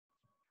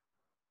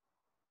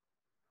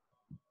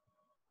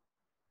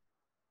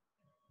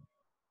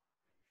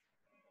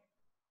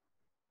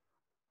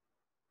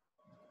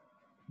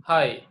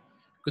Hi,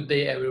 good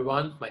day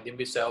everyone. My name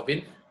is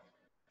Alvin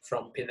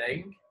from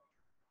Penang.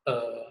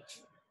 Uh,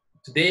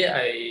 Today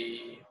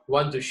I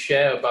want to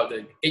share about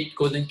the 8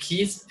 golden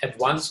keys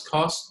advanced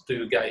course to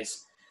you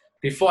guys.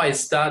 Before I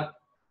start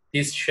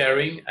this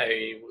sharing,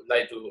 I would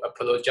like to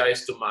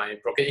apologize to my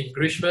broken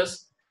English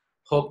first.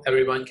 Hope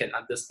everyone can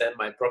understand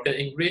my broken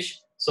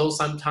English. So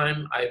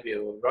sometime I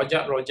will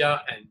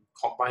rojak and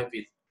combine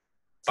with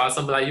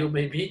Bahasa Melayu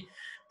maybe.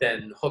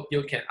 Then hope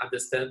you can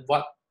understand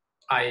what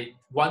I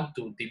want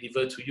to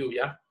deliver to you.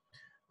 Yeah.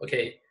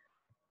 Okay,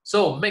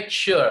 so make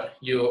sure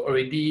you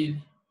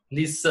already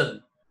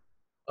listen.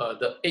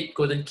 The 8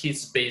 golden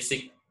keys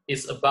basic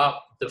is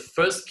about the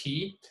first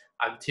key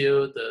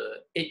until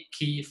the 8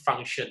 key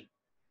function.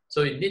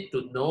 So you need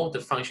to know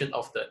the function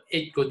of the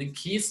 8 golden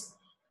keys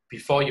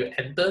before you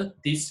enter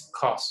this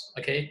course.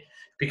 Okay,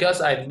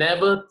 because I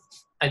never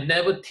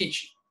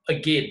teach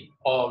again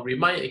or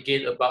remind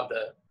again about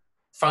the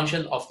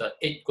function of the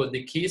 8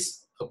 golden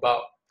keys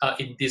about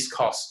in this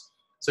course.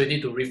 So you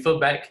need to refer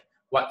back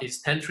what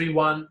is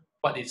 1031,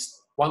 what is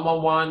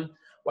 111,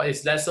 what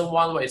is lesson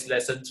 1, what is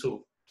lesson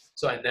 2.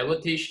 So I never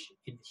teach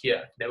in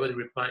here, never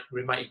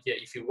remind in here.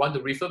 If you want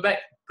to refer back,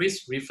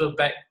 please refer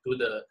back to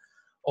the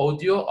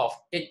audio of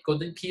 8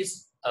 golden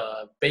keys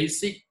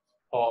basic,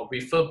 or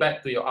refer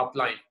back to your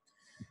upline.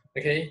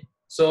 Okay,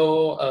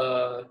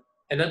 so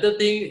another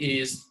thing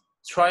is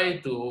try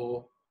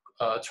to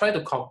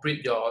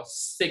complete your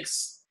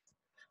 6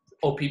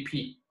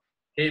 OPP.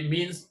 It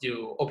means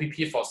you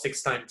OPP for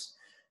 6 times,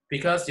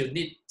 because you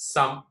need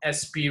some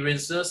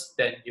experiences,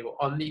 then you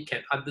only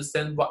can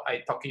understand what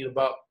I talking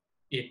about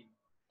in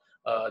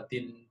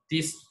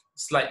this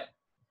slide,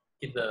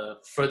 in the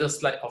further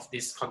slide of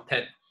this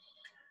content.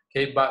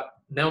 Okay, but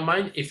never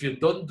mind if you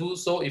don't do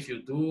so. If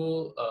you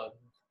do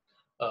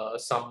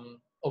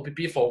some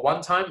OPP for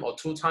 1 time or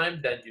 2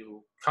 times, then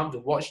you come to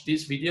watch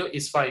this video,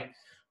 it's fine.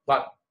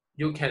 But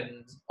you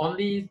can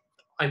only,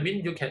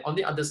 you can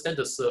only understand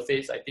the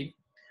surface, I think.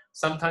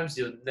 Sometimes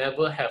you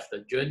never have the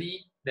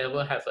journey,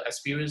 never have the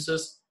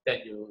experiences, then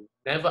you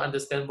never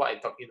understand what I'm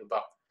talking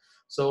about.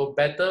 So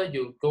better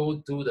you go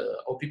do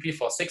the OPP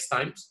for 6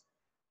 times,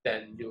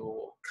 then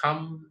you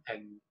come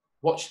and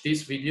watch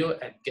this video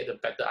and get a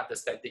better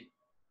understanding.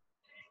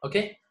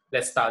 Okay,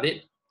 let's start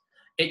it.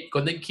 8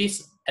 golden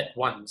keys at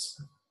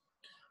once.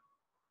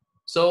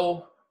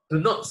 So do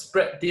not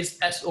spread this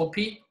SOP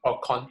or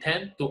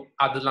content to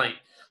other line.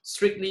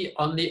 Strictly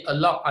only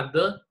allow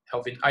under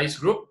Alvin Ice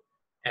Group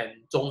and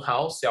Zhong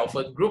Hao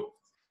Xiaofen Group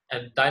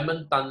and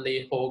Diamond Tan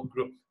Lei Ho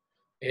Group.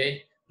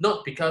 Okay,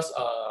 not because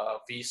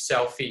we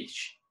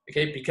selfish.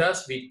 Okay,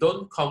 because we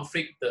don't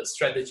conflict the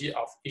strategy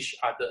of each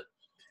other.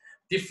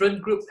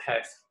 Different groups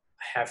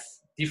have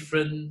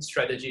different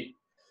strategy.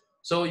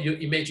 So you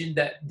imagine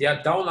that their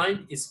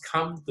downline is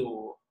come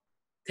to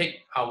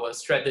take our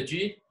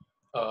strategy,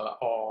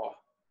 or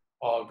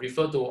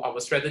refer to our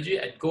strategy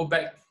and go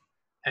back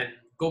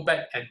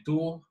and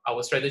do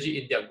our strategy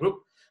in their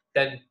group,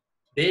 then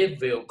they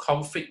will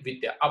conflict with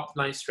their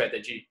upline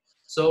strategy.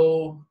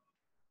 So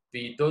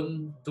we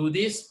don't do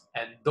this,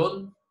 and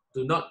do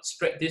not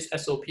spread this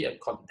SOP and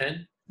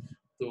content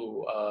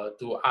to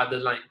other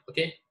line.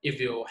 Okay,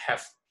 if you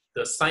have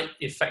the side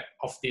effect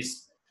of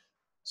this.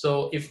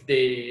 So if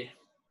they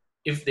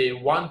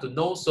want to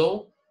know,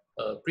 so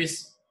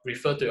please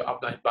refer to your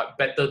upline, but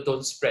better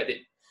don't spread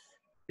it,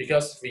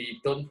 because we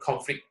don't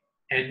conflict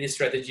any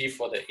strategy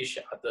for the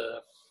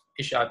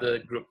each other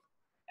group.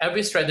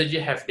 Every strategy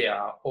have their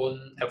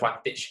own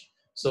advantage,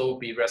 so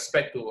we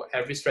respect to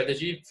every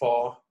strategy,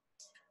 for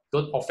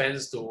don't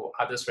offense to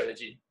other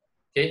strategy.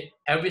 Okay,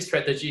 every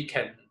strategy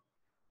can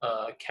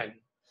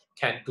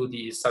do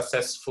the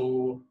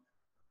successful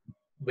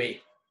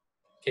way.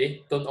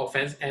 Okay, don't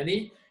offense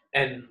any,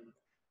 and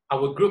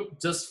our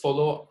group just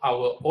follow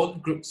our own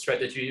group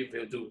strategy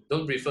will do.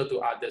 Don't refer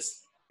to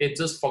others. It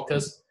just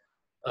focus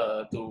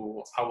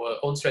to our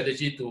own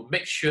strategy, to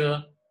make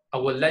sure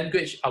our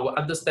language, our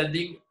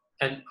understanding,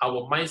 and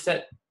our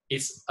mindset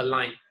is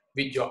aligned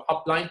with your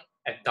upline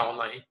and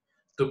downline,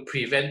 to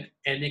prevent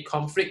any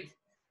conflict,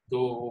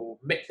 to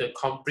make the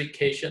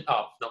complication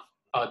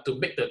to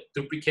make the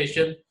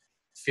duplication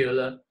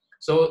failure.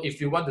 So if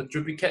you want to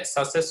duplicate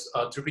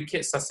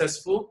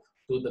successful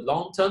to the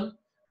long term,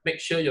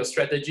 make sure your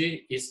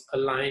strategy is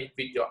aligned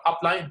with your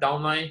upline,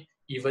 downline,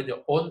 even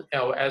your own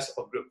LS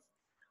or group.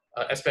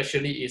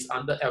 Especially is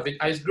under Alvin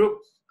Ice Group,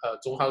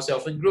 Zhong Hao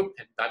Xiaofen Group,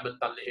 and Diamond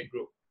Tan Lei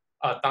Group.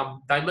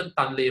 Diamond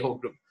Tan Lei Ho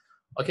Group.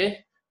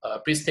 Okay,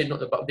 please take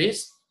note about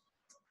this.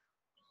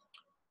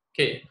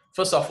 Okay,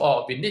 first of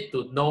all, we need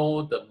to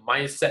know the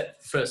mindset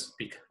first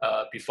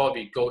before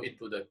we go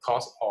into the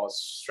course or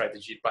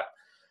strategy. But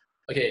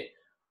okay,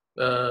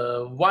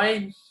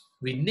 why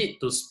we need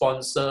to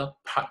sponsor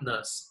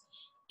partners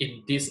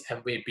in this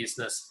Amway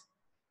business?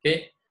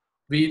 Okay,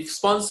 we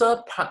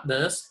sponsor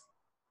partners.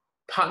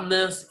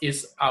 Partners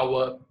is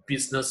our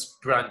business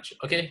branch.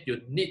 Okay,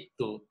 you need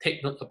to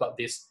take note about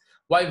this.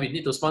 Why we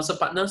need to sponsor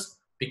partners?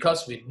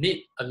 Because we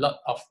need a lot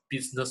of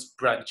business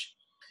branch.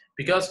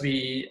 because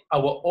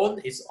our own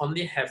is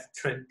only have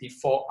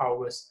 24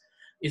 hours.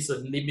 It's a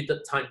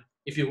limited time.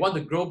 If you want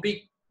to grow big,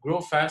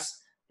 grow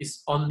fast,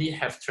 it's only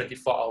have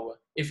 24 hours.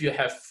 If you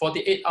have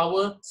 48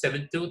 hours,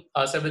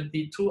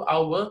 72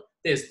 hours,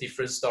 there's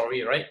different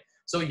story, right?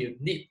 So you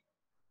need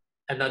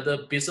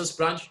another business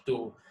branch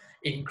to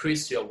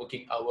increase your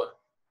working hour.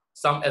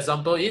 Some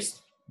example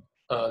is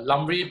a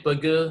Lumry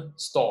Burger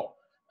store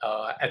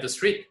at the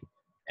street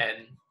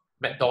and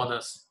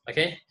McDonald's,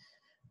 okay?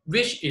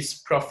 Which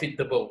is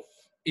profitable?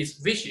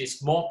 Which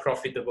is more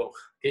profitable?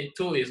 Okay,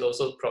 two is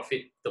also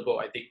profitable,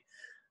 I think.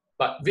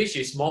 But which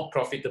is more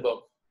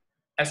profitable?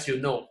 As you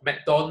know,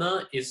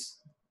 McDonald's is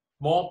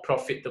more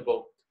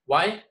profitable.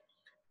 Why?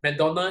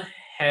 McDonald's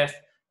have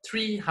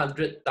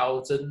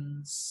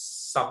 300,000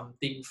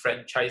 something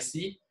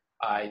franchisee,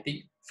 I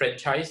think,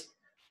 franchise.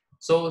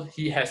 So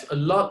he has a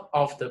lot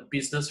of the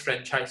business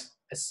franchise,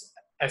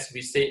 as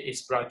we say,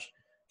 is branch.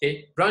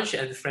 Okay, branch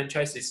and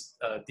franchise is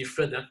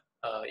different.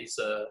 It's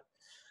a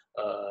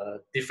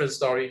different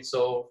story.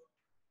 So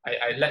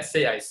let's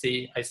say I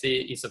say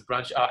it's a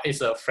branch.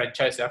 It's a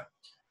franchise. Yeah,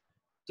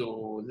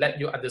 to let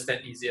you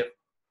understand easier.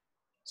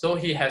 So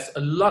he has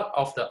a lot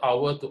of the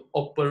hour to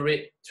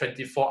operate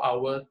 24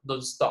 hour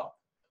non-stop.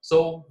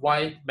 So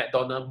why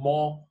McDonald's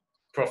more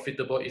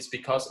profitable is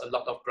because a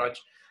lot of branch,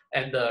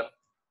 and the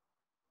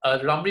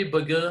Lumry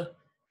Burger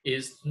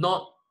is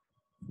not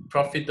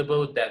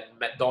profitable than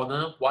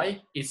McDonald's.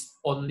 Why? It's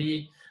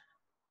only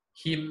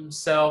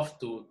himself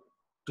to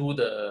do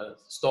the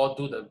store,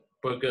 do the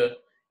burger.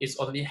 It's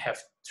only have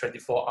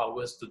 24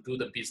 hours to do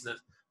the business.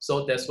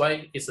 So that's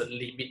why it's a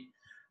limit.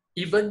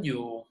 Even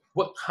you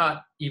work hard,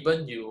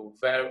 even you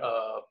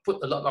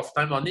put a lot of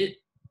time on it,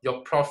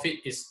 your profit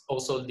is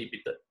also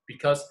limited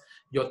because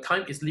your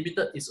time is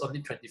limited. It's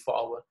only 24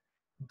 hours.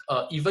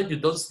 Even you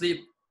don't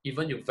sleep,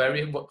 even you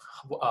very work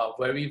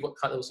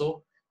hard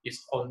also,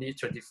 it's only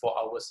 24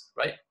 hours,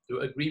 right? Do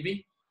you agree with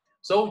me?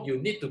 So you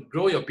need to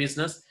grow your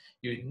business.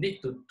 You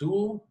need to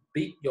do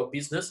big your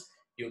business.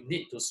 You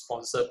need to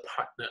sponsor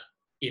partner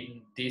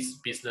in this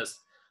business.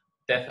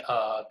 That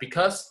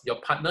because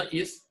your partner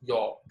is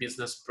your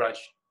business branch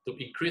to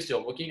increase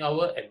your working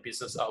hour and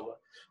business hour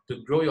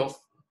to grow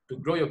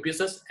your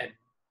business and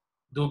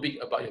do big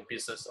about your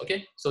business.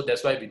 Okay, so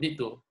that's why we need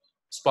to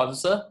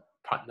sponsor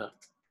partner.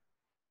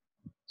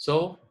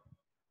 So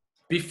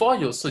before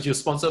you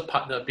sponsor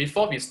partner,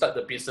 before we start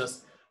the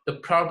business, the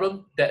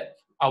problem that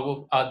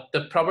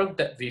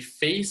we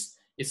face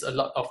is a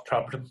lot of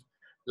problem,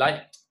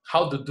 like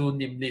how to do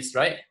name list,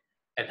 right?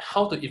 And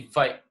how to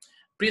invite.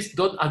 Please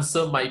don't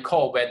answer my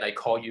call when I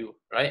call you,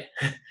 right?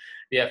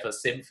 We have the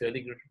same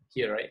feeling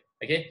here, right?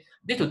 Okay,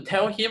 need to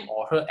tell him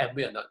or her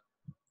Amway or not.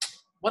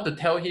 Want to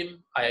tell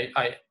him,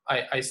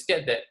 I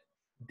scared that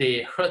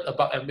they heard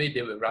about Amway,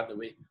 they will run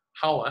away.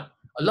 How? A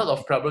lot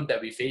of problem that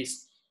we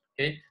face.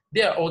 Okay,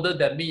 they are older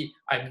than me.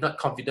 I'm not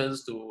confident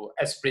to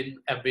explain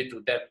Amway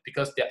to them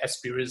because their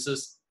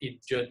experiences in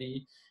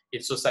journey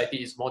in society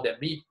is more than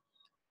me.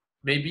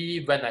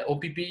 Maybe when I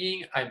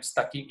OPP, I'm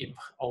stuck in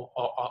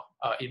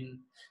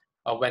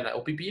when I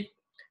OPP,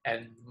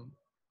 and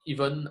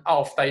even out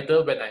of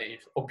title when I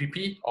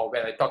OPP or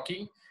when I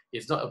talking,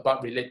 it's not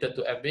about related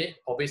to Amway.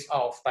 Always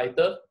out of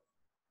title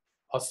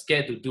or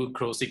scared to do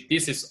closing.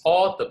 This is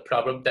all the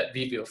problem that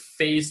we will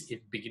face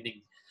in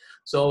beginning.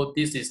 So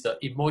this is the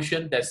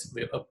emotion that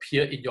will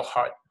appear in your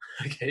heart.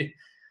 Okay.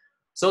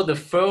 So the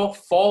four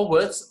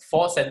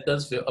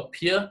sentences will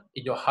appear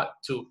in your heart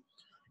too.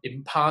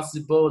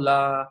 Impossible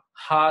lah,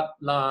 hard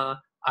lah,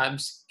 I'm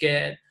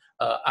scared,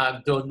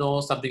 I don't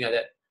know, something like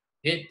that.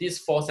 Okay, these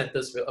four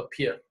sentences will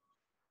appear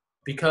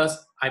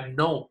because I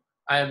know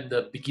I am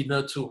the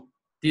beginner too.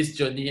 This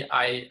journey,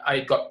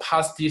 I got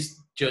past this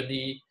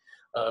journey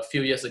a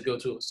few years ago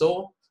too.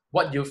 So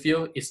what you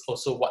feel is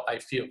also what I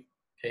feel.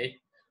 Okay,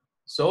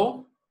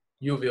 so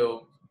you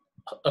will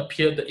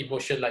appear the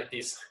emotion like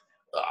this.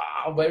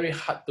 Very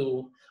hard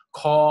to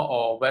call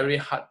or very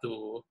hard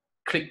to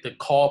click the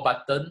call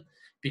button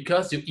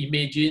because you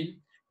imagine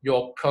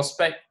your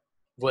prospect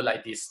were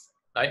like this,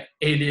 like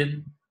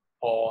alien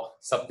or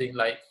something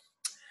like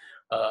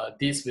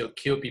this will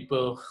kill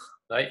people,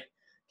 right?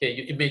 Okay,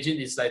 you imagine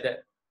it's like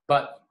that,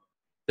 but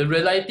the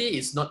reality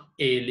is not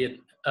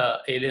alien,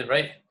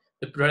 right?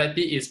 The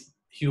reality is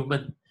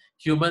human.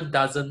 Human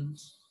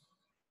doesn't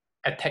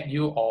attack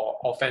you or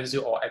offend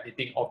you or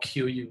anything or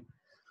kill you.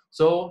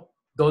 So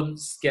don't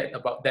scared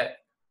about that.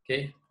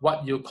 Okay,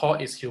 what you call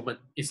is human.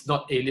 It's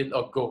not alien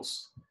or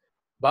ghost.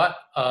 But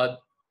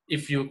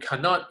if you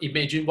cannot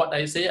imagine what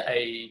I say,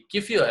 I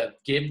give you a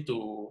game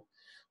to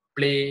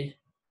play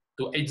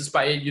to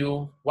inspire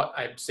you what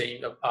I'm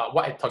saying,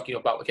 what I'm talking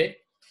about. Okay,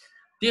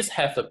 this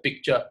have a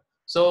picture.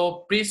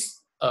 So please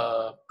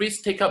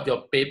take up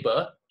your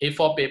paper,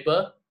 A4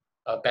 paper.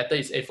 Better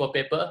is A4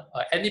 paper.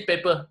 Any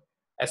paper,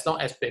 as long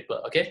as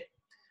paper. Okay,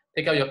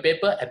 take out your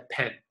paper and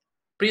pen.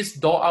 Please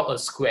draw out a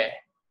square.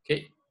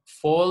 Okay,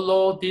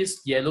 follow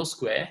this yellow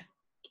square.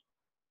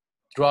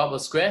 Draw up a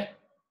square.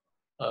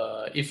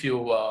 If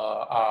you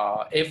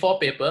are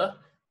A4 paper,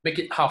 make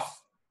it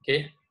half.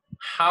 Okay,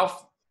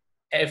 half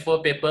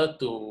A4 paper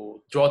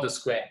to draw the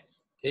square.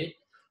 Okay,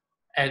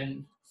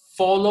 and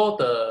follow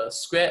the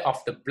square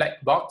of the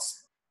black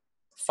box,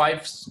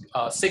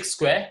 6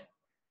 square.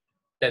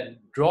 Then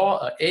draw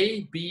a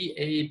A, B,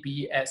 A,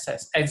 B, S,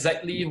 S.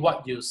 Exactly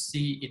what you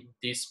see in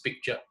this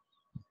picture.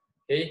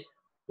 Okay,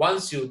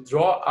 once you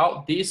draw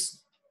out this,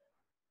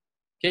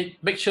 okay,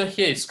 make sure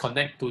here is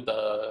connect to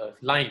the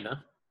line.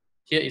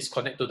 Here is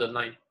connect to the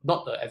line,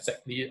 not the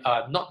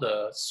not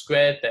the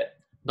square that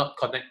not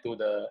connect to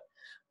the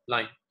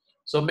line.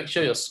 So make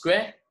sure your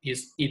square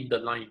is in the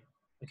line.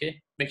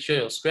 Okay, make sure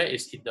your square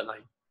is in the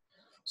line.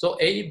 So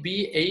A,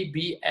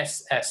 B,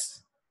 S, S.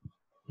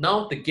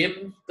 Now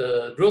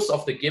the rules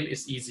of the game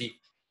is easy.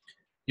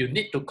 You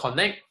need to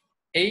connect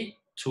A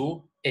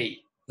to A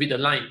with a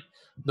line,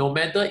 no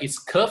matter it's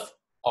curved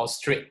or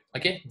straight.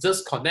 Okay,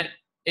 just connect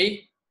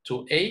A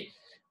to A,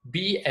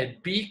 B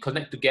and B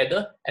connect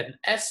together, and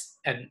S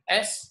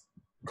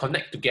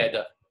connect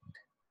together.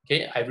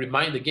 Okay, I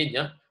remind again,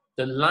 yeah,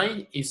 the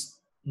line is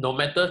no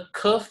matter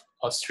curved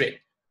or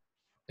straight.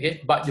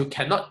 Okay, but you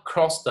cannot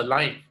cross the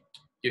line.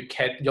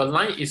 Your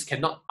line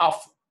cannot out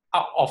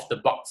of the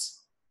box.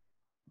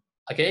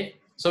 Okay,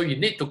 so you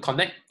need to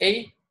connect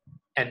A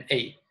and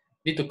A.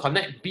 Need to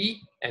connect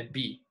B and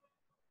B.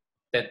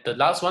 Then the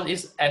last one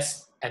is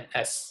S and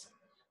S.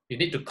 You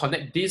need to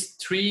connect these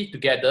three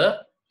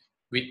together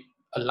with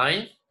a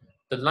line.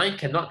 The line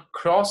cannot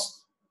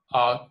cross,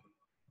 A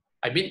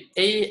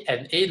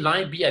and A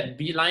line, B and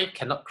B line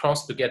cannot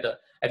cross together,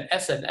 and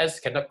S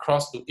cannot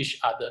cross to each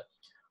other.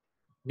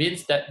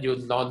 Means that your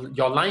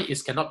line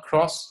cannot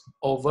cross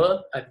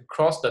over and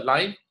cross the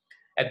line,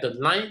 and the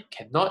line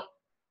cannot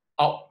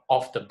out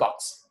of the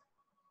box.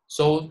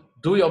 So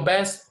do your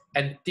best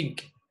and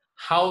think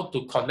how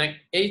to connect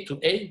A to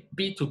A,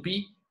 B to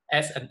B,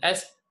 S and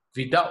S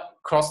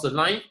without cross the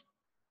line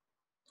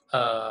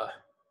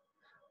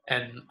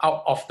and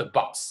out of the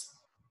box.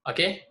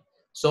 Okay,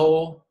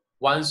 so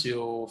once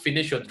you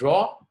finish your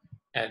draw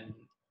and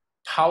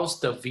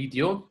pause the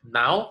video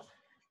now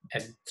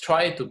and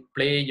try to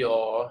play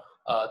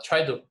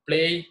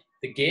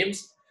the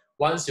games.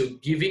 Once you're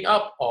giving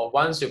up or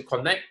once you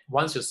connect,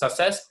 once you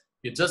success,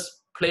 you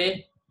just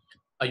play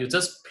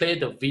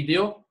the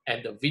video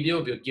and the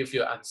video will give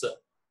you an answer.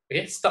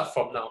 Okay, start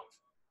from now.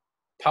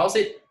 Pause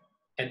it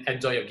and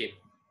enjoy your game.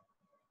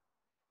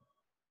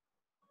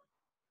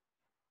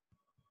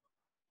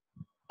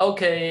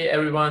 Okay,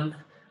 everyone,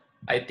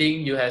 I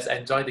think you have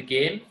enjoyed the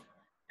game,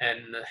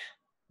 and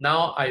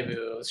now I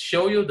will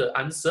show you the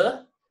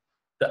answer.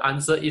 The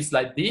answer is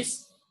like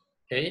this.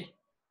 Okay,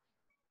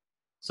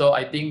 so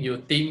I think you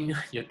think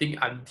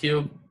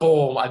until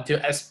boom, until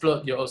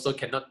explode, you also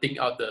cannot think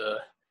out the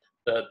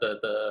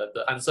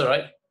answer,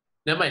 right?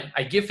 Never mind,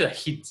 I give you a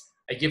hint.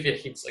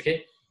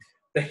 Okay?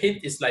 The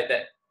hint is like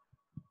that.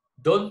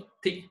 Don't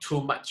think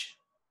too much.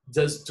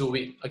 Just do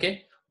it,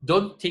 okay?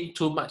 Don't think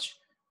too much.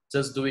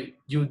 Just do it.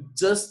 You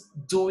just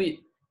do it.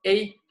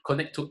 A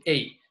connect to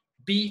A,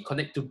 B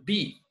connect to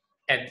B,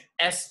 and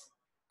S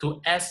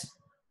to S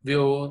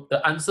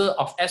the answer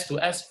of S to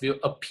S will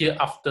appear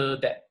after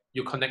that.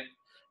 You connect.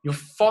 You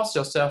force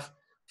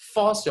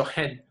your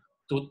hand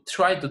to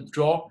try to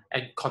draw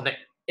and connect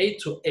A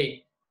to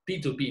A, B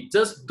to B.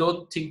 Just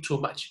don't think too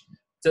much.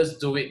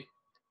 Just do it.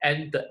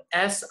 And the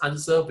S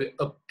answer will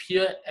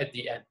appear at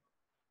the end.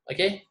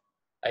 Okay?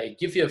 I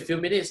give you a few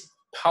minutes,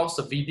 pause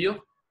the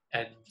video,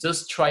 and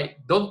just try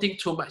it. Don't think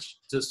too much.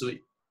 Just do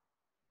it.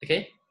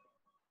 Okay?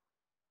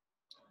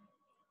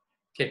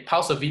 Okay,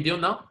 pause the video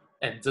now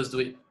and just do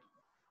it.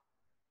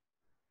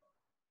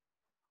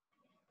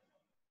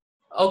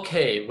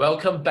 Okay,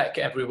 welcome back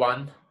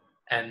everyone.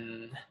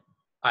 And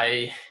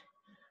I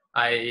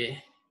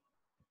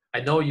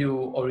know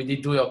you already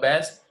do your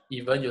best,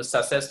 even you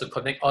success to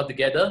connect all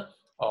together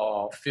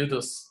or fail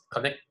to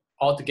connect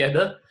all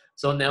together.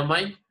 So never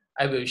mind,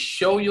 I will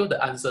show you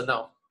the answer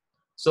now.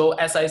 So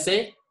as I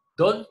say,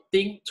 don't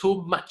think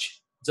too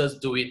much,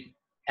 just do it.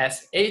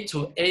 As A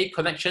to A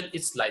connection,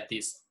 it's like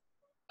this.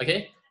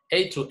 Okay,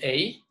 A to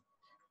A,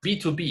 B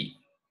to B.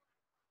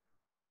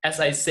 As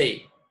I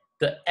say,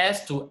 the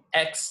S to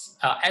S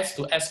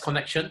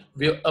connection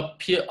will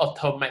appear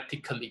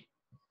automatically.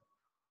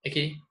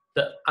 Okay,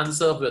 the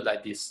answer will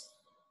like this.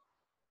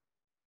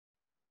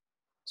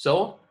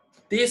 So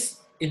this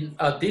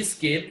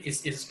game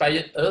is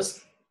inspired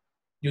us.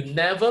 You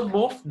never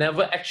move,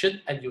 never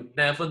action, and you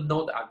never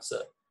know the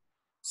answer.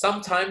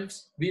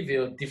 Sometimes we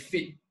will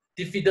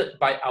defeated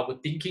by our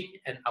thinking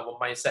and our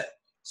mindset.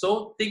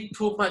 So think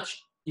too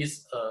much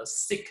is a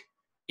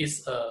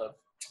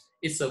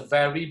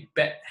very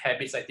bad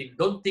habit. I think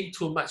don't think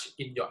too much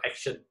in your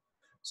action.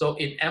 So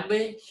in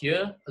Amway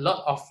here, a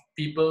lot of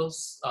people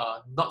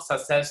not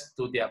success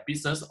to their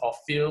business or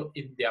fail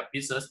in their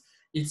business.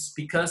 It's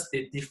because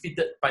they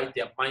defeated by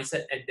their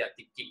mindset and their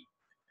thinking.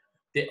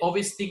 They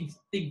always think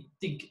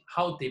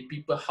how the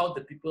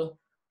people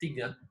think.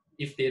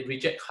 If they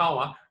reject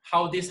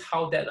how this,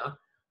 how that,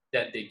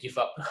 then they give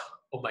up.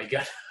 Oh my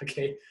God.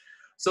 Okay.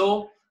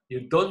 So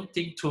you don't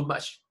think too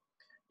much.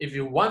 If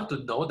you want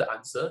to know the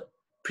answer,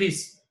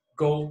 please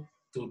go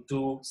to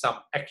do some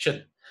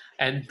action,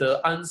 and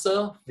the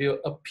answer will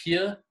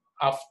appear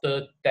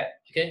after that.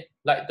 Okay,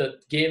 like the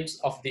games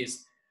of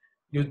this,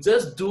 you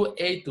just do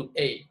A to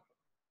A,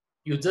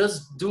 you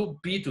just do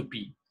B to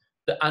B,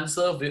 the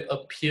answer will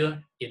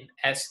appear in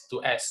S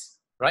to S,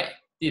 right?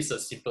 This is a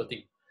simple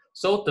thing.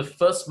 So the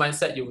first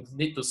mindset you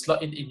need to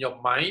slot in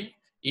your mind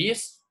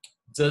is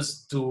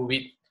just do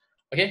it.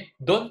 Okay,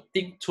 don't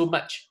think too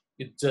much,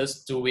 you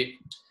just do it.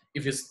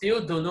 If you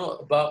still don't know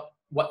about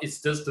what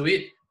is just do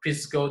it,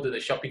 please go to the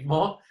shopping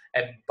mall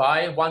and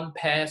buy one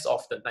pair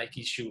of the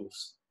Nike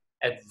shoes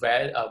and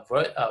wear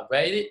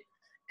it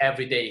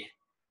every day.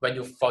 When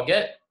you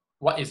forget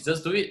what is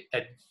just do it,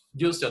 and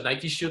use your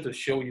Nike shoe to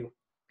show you,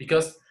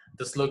 because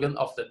the slogan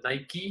of the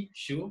Nike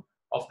shoe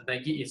of the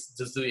Nike is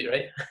just do it,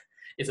 right?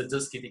 It's a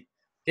just kidding.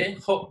 Okay,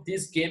 hope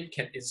this game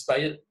can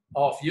inspire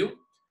all of you,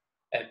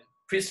 and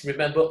please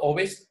remember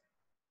always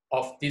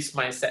of this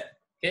mindset.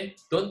 Okay,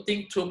 don't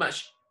think too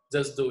much,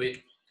 just do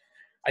it.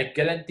 I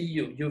guarantee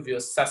you, you will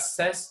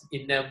success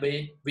in a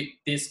way with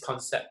this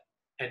concept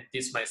and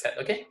this mindset.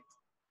 Okay.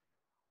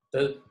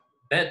 The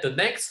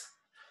next,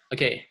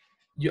 okay,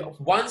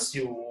 once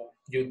you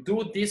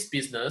do this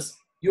business,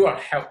 you are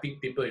helping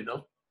people.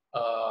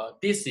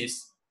 This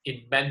is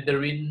in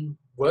Mandarin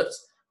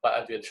words, but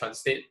I will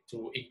translate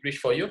to English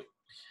for you.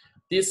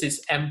 This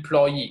is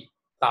employee.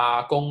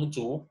 打工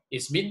族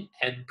is mean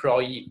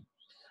employee.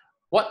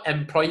 What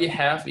employee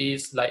have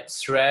is like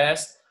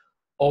stress,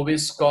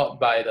 always got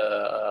by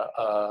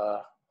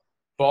the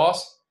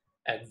boss,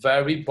 and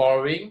very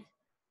boring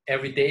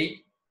every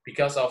day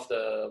because of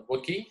the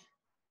working,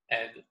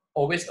 and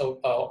always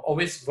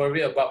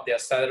worry about their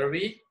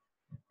salary,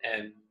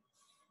 and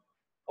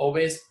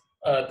always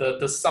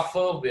the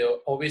suffer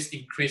will always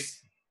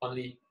increase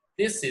only.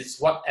 This is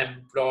what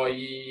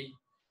employee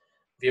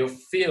will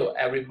feel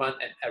every month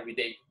and every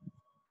day.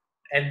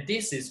 And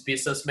this is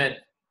businessman.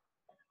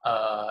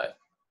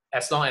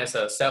 As long as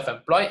a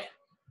self-employed,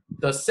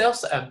 the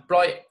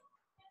self-employed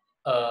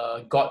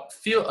got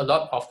feel a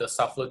lot of the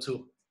suffer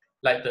too,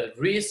 like the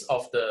risk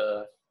of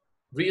the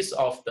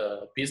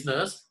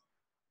business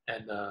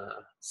and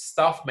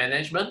staff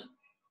management.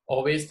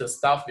 Always the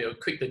staff will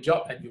quit the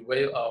job, and you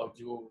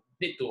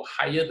need to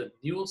hire the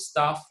new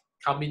staff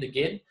come in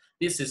again.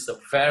 This is a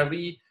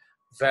very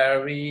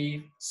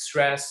very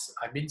stress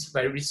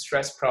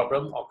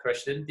problem or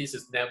question. This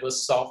is never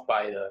solved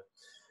by the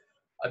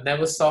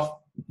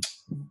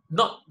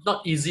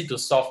not easy to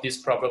solve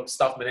this problem,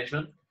 staff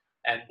management.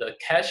 And the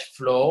cash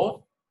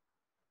flow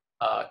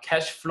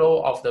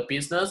of the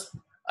business,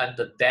 and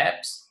the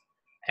debts,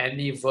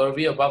 any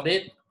worry about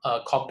it,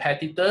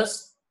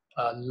 competitors,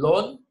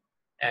 loan,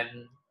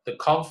 and the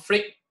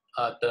conflict.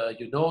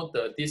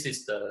 This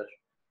is the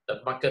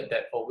market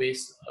that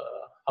always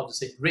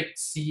Red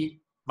Sea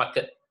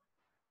market.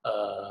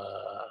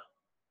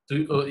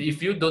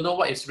 If you don't know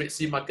what is Red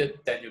Sea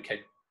market, then you can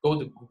go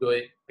to Google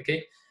it.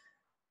 Okay,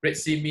 Red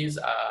Sea means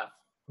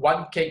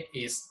one cake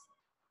is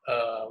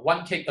a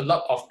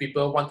lot of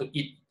people want to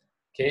eat.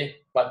 Okay,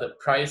 but the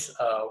price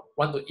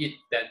want to eat,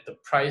 then the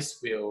price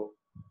will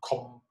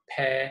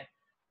compare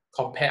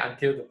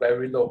until the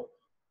very low.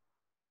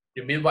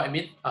 You mean what I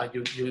mean?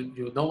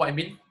 You know what I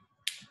mean?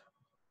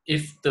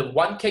 If the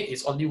one cake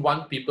is only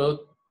one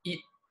people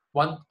eat,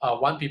 one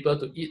people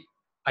to eat,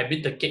 I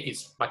mean the cake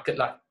is market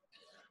lah.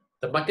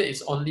 The market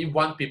is only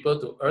one people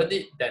to earn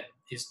it, then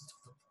it's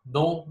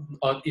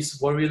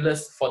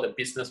worryless for the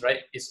business,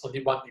 right? It's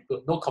only one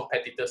people, no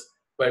competitors,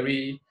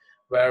 very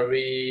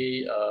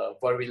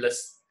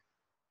worryless.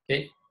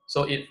 Okay,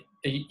 so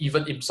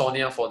even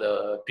insomnia for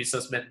the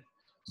businessman.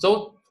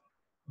 So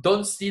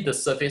don't see the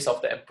surface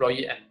of the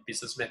employee and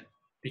businessman,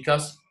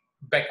 because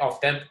back of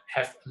them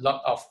have a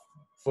lot of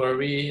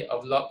worry, a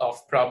lot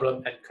of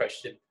problem and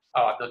question.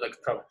 Not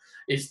problem.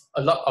 It's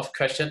a lot of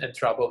question and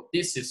trouble.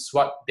 This is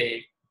what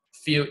they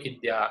feel in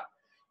their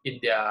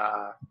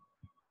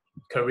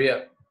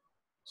career.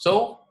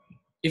 So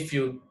if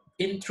you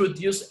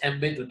introduce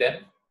Amway to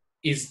them,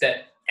 is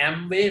that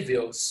Amway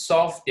will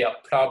solve their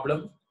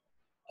problem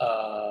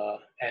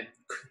and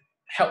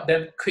help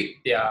them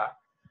quit their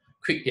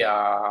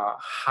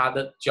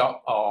hardest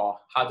job or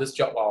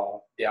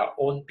their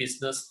own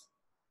business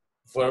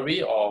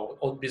worry or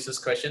own business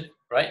question,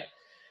 right?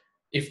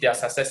 If they are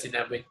success in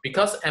Amway,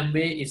 because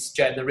Amway is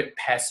generate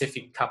passive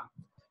income,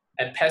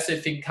 and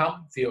passive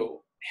income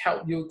will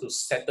help you to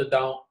settle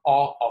down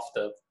all of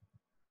the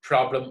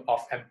problem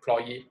of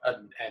employee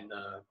and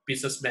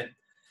businessmen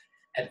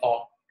and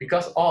all,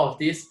 because all of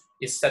this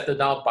is settled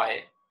down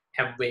by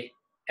Amway.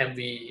 And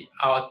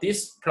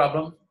this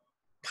problem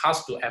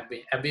pass to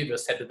Amway. Amway will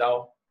settle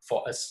down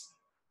for us.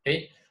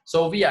 Okay,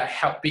 so we are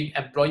helping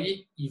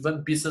employee,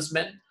 even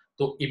businessmen,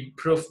 to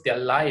improve their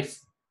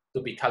life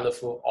to be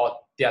colorful, or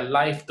their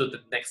life to the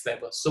next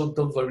level. So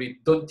don't worry,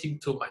 don't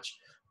think too much.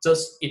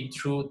 Just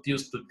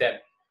introduce to them,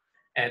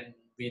 and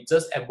we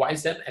just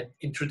advise them and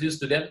introduce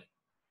to them.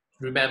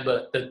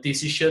 Remember, the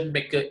decision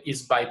maker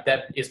is by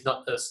them, is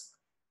not us.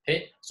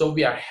 Okay, so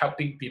we are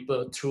helping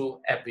people through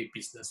every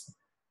business.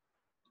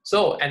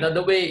 So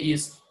another way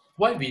is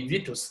why we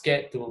need to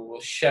scared to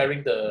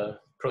sharing the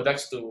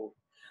products to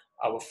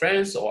our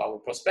friends or our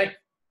prospect?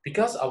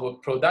 Because our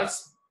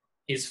products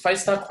is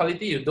 5-star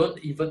quality, you don't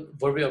even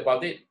worry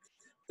about it.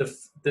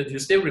 You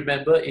still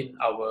remember in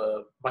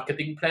our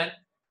marketing plan,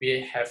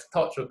 we have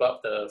talked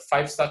about the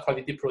 5-star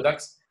quality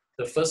products.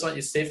 The first one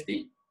is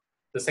safety.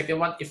 The second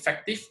one,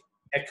 effective,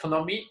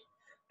 economy,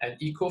 and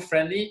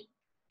eco-friendly,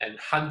 and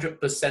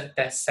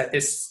 100%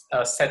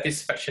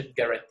 satisfaction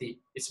guarantee.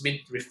 It's mean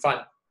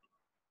refund.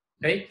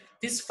 Okay,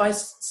 this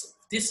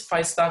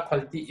 5-star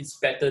quality is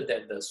better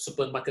than the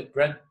supermarket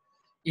brand.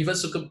 Even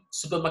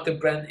supermarket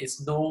brand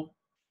is no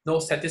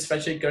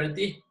satisfaction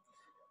guarantee.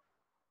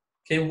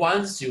 Okay,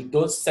 once you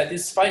don't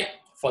satisfy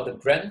for the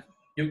brand,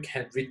 you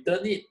can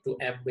return it to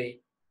Amway.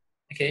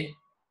 Okay,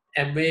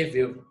 Amway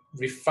will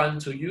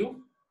refund to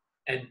you,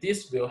 and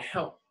this will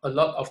help a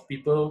lot of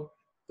people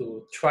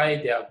to try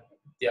their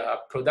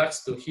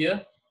products to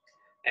here,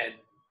 and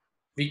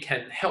we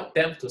can help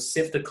them to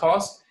save the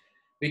cost.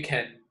 We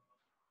can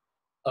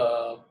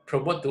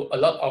promote to a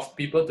lot of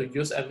people to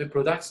use Amway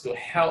products to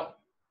help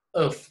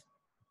Earth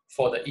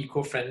for the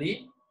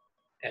eco-friendly,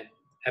 and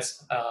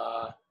as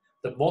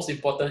the most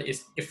important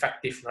is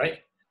effective, right?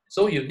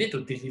 So you need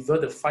to deliver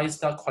the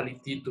 5-star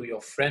quality to your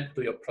friend,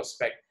 to your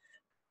prospect.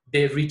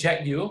 They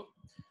reject you,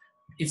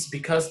 it's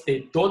because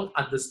they don't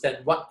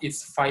understand what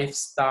is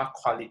 5-star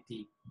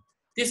quality.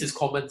 This is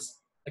common.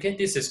 Okay,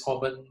 this is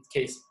common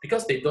case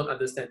because they don't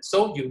understand.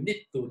 So you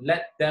need to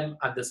let them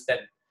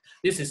understand.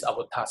 This is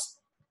our task.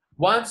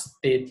 Once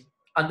they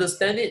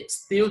understand it,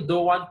 still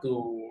don't want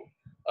to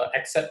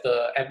accept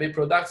the Amway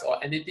products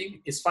or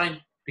anything, it's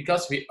fine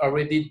because we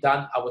already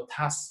done our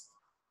task.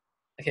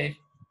 Okay,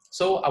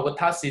 so our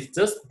task is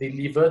just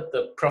deliver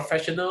the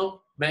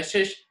professional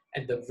message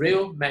and the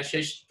real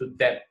message to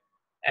them,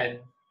 and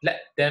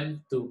let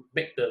them to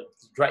make the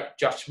right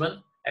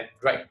judgment and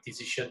right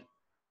decision.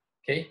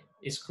 Okay,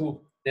 it's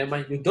cool. Never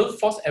mind. You don't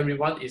force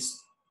everyone is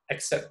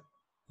accept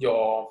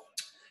your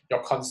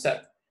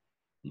concept.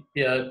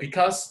 Yeah,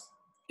 because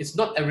it's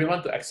not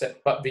everyone to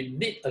accept, but we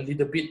need a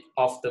little bit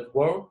of the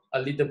world,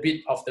 a little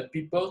bit of the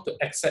people to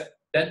accept.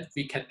 Then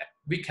we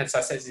can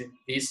success in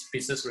this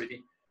business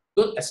already.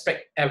 Don't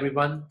expect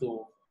everyone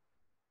to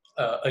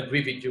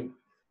agree with you,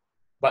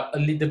 but a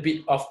little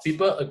bit of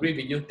people agree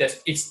with you. That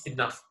is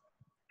enough.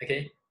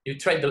 Okay, you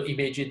try to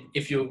imagine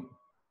if you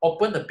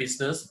open a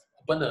business,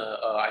 open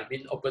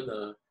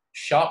a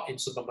shop in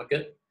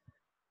supermarket.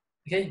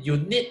 Okay, you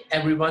need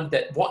everyone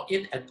that walk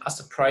in and ask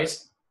the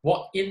price,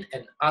 walk in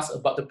and ask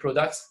about the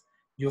products.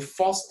 You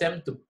force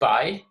them to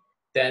buy,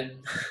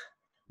 then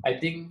I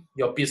think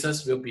your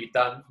business will be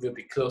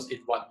closed in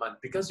 1 month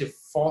because you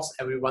force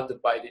everyone to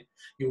buy it.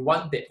 You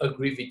want they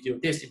agree with you.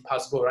 This is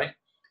impossible, right?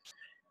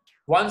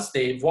 Once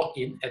they walk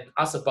in and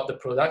ask about the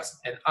products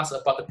and ask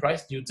about the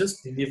price, you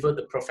just deliver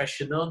the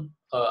professional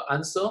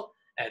answer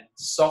and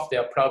solve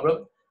their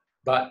problem,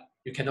 but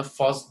you cannot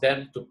force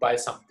them to buy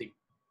something.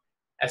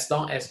 As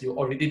long as you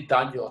already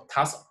done your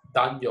task,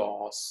 done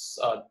your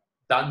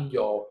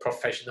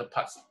professional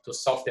parts to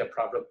solve their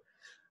problem.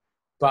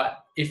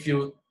 But if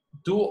you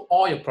do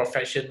all your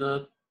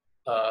professional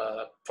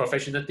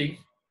thing,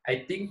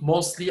 I think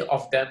mostly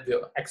of them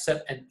will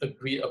accept and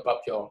agree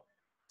about your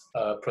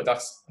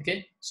products.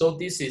 Okay, so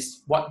this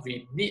is what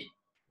we need,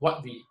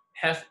 what we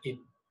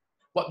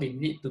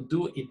need to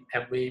do in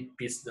Amway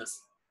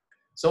business.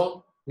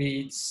 So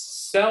we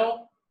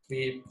share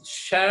the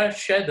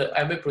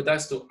Amway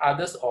products to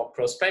others or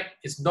prospect.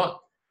 Is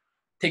not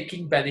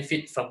taking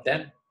benefit from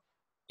them,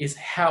 is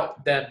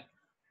help them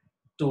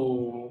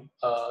to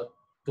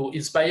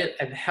inspire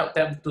and help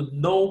them to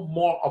know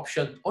more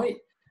options.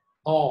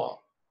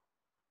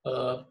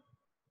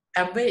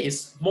 Amway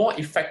is more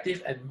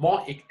effective and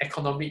more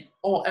economic.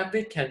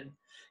 Amway can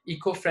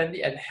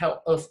eco-friendly and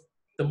help Earth.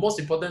 The most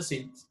important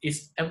thing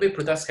is Amway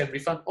products can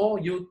refund.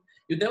 You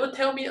never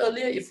tell me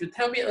earlier. If you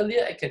tell me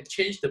earlier, I can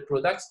change the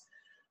products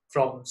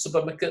from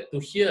supermarket to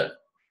here.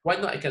 Why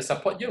not? I can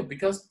support you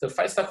because the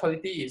 5-star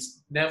quality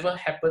is never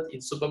happened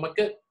in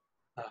supermarket.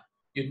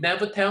 You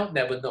never tell,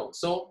 never know.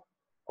 So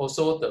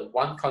also the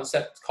one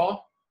concept called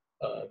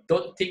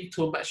don't think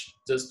too much,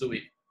 just do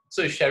it.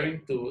 So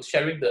sharing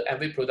the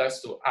Amway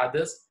products to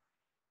others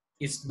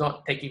is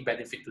not taking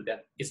benefit to them.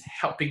 It's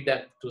helping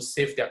them to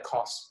save their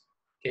costs.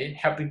 Okay,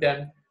 helping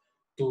them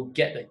to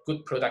get the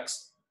good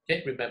products.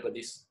 Okay, remember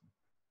this.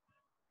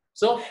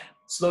 So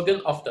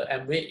slogan of the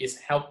Amway is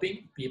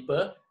helping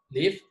people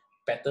live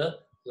better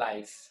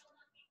life.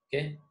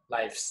 Okay,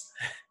 lives.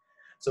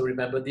 So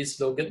remember this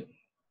slogan.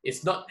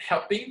 It's not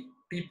helping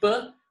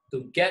people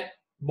to get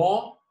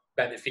more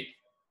benefit.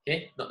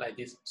 Okay, not like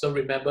this. So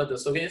remember the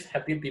slogan is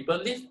helping people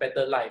live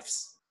better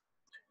lives.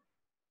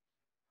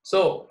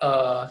 So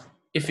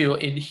if you're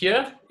in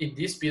here, in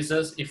this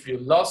business, if you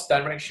lost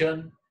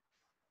direction,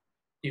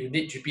 you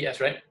need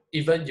GPS, right?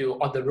 Even you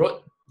on the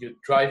road, you're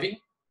driving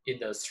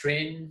in a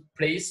strange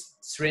place,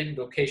 strange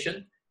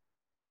location.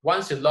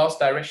 Once you lost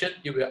direction,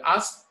 you will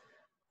ask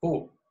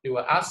who? You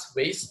will ask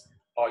Waze,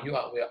 or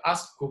will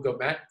ask Google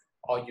Map,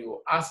 or you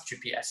will ask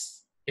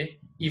GPS. Okay?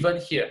 Even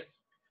here,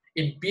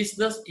 In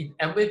business, in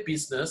Amway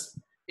business,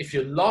 if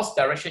you lost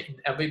direction in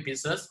Amway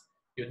business,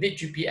 you need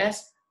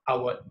GPS.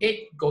 Our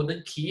 8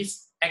 golden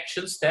keys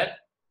action step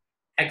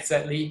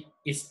exactly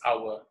is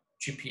our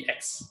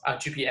GPS.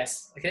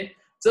 Okay,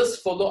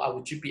 just follow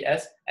our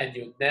GPS and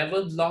you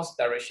never lost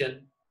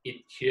direction in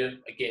here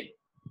again.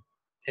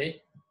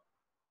 Okay,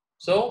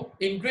 so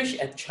English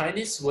and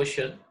Chinese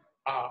version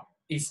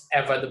is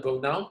available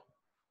now.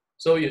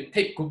 So you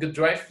take Google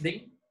Drive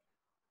link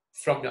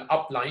from your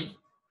upline.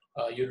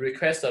 You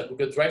request a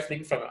Google Drive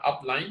link from your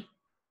upline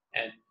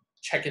and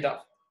check it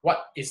out.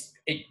 What is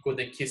 8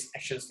 golden keys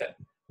action step?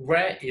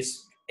 Where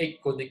is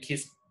 8 golden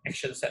keys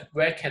action step?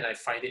 Where can I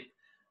find it?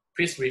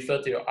 Please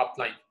refer to your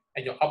upline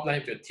and your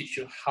upline will teach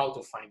you how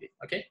to find it,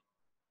 okay?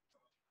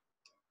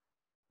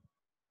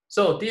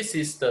 So this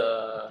is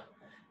the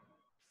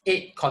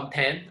 8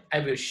 content I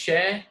will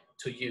share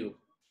to you,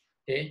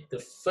 okay? The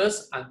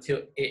first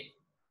until 8.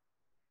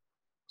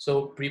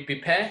 So be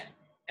prepared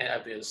and I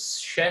will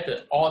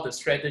share all the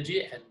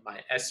strategy and my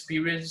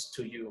experience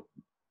to you,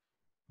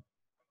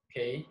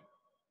 okay?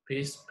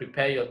 Please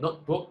prepare your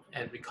notebook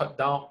and record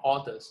down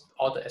all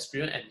the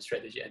experience and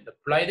strategy and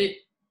apply it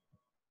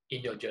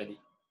in your journey.